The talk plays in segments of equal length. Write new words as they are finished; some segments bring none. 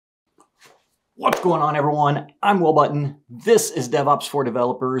What's going on, everyone? I'm Will Button. This is DevOps for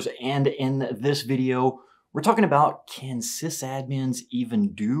Developers, and in this video, we're talking about, can sysadmins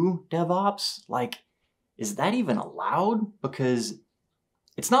even do DevOps? Like, is that even allowed? Because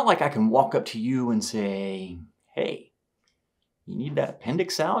it's not like I can walk up to you and say, hey, you need that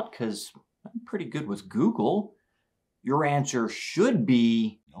appendix out? Because I'm pretty good with Google. Your answer should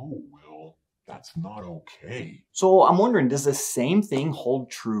be, no, Will, that's not okay. So I'm wondering, does the same thing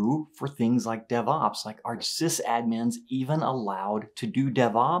hold true for things like DevOps? Like, are sysadmins even allowed to do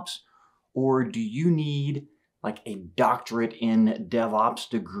DevOps? Or do you need like a doctorate in DevOps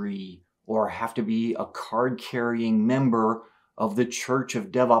degree or have to be a card-carrying member of the Church of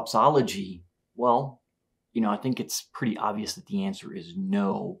DevOpsology? Well, I think it's pretty obvious that the answer is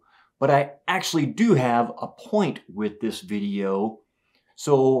no. But I actually do have a point with this video.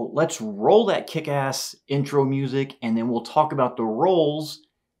 So let's roll that kick-ass intro music, and then we'll talk about the roles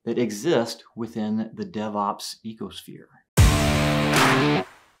that exist within the DevOps ecosphere.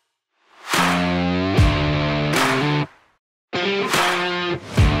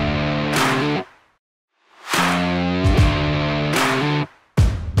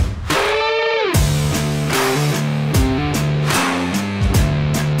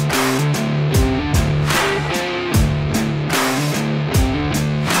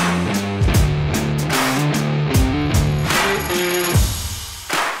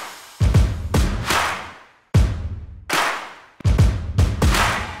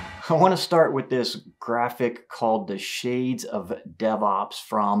 I want to start with this graphic called the Shades of DevOps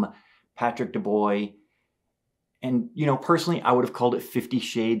from Patrick DuBois. And, personally, I would have called it 50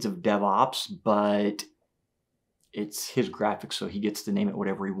 Shades of DevOps, but it's his graphic, so he gets to name it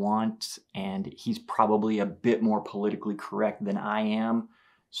whatever he wants. And he's probably a bit more politically correct than I am.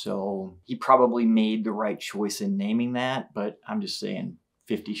 So he probably made the right choice in naming that, but I'm just saying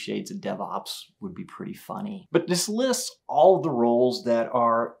 50 Shades of DevOps would be pretty funny. But this lists all of the roles that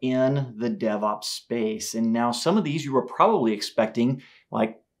are in the DevOps space. And now some of these you were probably expecting,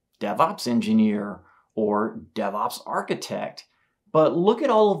 like DevOps Engineer or DevOps Architect. But look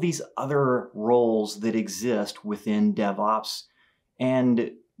at all of these other roles that exist within DevOps.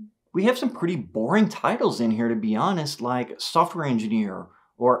 And we have some pretty boring titles in here, to be honest, like Software Engineer,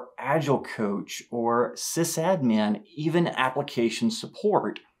 or Agile Coach, or Sysadmin, even application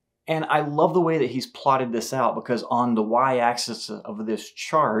support. And I love the way that he's plotted this out, because on the y-axis of this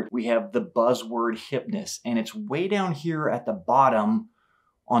chart, we have the buzzword hipness, and it's way down here at the bottom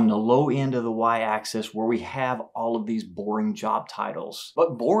on the low end of the y-axis where we have all of these boring job titles.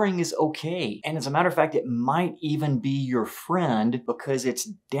 But boring is okay. And as a matter of fact, it might even be your friend, because it's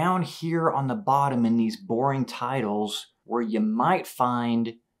down here on the bottom in these boring titles where you might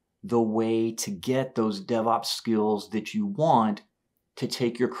find the way to get those DevOps skills that you want to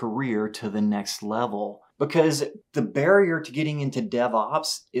take your career to the next level. Because the barrier to getting into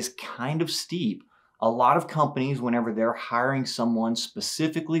DevOps is kind of steep. A lot of companies, whenever they're hiring someone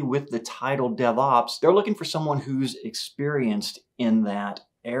specifically with the title DevOps, they're looking for someone who's experienced in that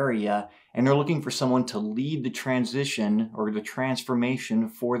area, and they're looking for someone to lead the transition or the transformation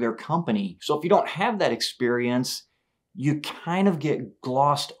for their company. So if you don't have that experience, you kind of get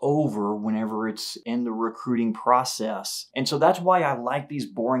glossed over whenever it's in the recruiting process. And so that's why I like these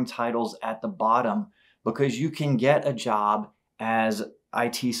boring titles at the bottom, because you can get a job as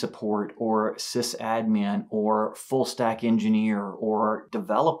IT support or sysadmin or full stack engineer or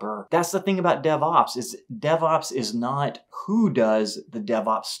developer. That's the thing about DevOps, is DevOps is not who does the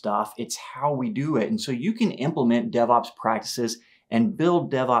DevOps stuff, it's how we do it. And so you can implement DevOps practices and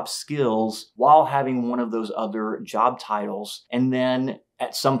build DevOps skills while having one of those other job titles. And then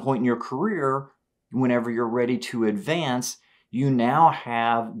at some point in your career, whenever you're ready to advance, you now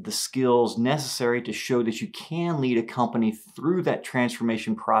have the skills necessary to show that you can lead a company through that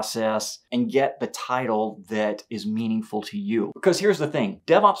transformation process and get the title that is meaningful to you. Because here's the thing,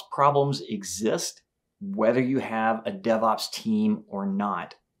 DevOps problems exist whether you have a DevOps team or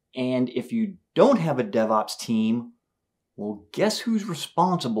not. And if you don't have a DevOps team, well, guess who's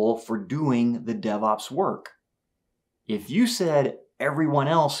responsible for doing the DevOps work? If you said everyone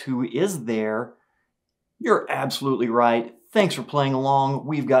else who is there, you're absolutely right. Thanks for playing along.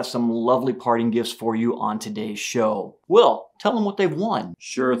 We've got some lovely parting gifts for you on today's show. Will, tell them what they've won.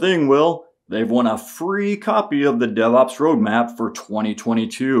 Sure thing, Will. They've won a free copy of the DevOps Roadmap for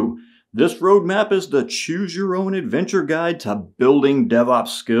 2022. This roadmap is the Choose Your Own Adventure Guide to Building DevOps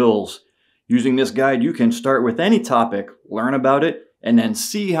Skills. Using this guide, you can start with any topic, learn about it, and then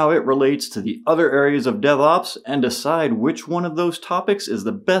see how it relates to the other areas of DevOps and decide which one of those topics is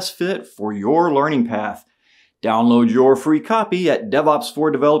the best fit for your learning path. Download your free copy at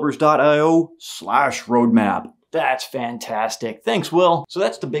devopsfordevelopers.io/roadmap. That's fantastic. Thanks, Will. So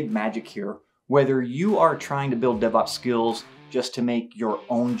that's the big magic here. Whether you are trying to build DevOps skills just to make your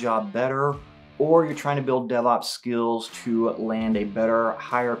own job better, or you're trying to build DevOps skills to land a better,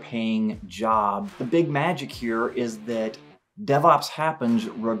 higher paying job, the big magic here is that DevOps happens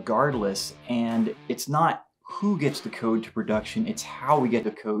regardless, and it's not who gets the code to production, it's how we get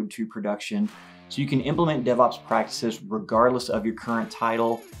the code to production. So you can implement DevOps practices regardless of your current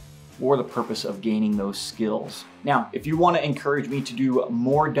title for the purpose of gaining those skills. Now, if you want to encourage me to do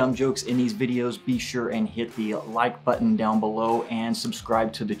more dumb jokes in these videos, be sure and hit the like button down below and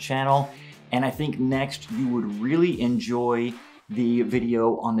subscribe to the channel. And I think next you would really enjoy the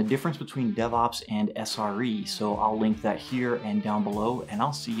video on the difference between DevOps and SRE. So I'll link that here and down below, and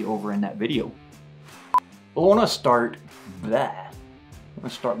I'll see you over in that video. Well, I want to start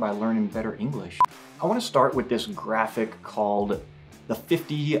by learning better English. I want to start with this graphic called the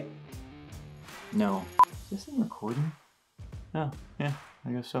 50... No. Is this thing recording? Oh, yeah,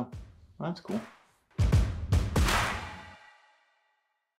 I guess so. Well, that's cool.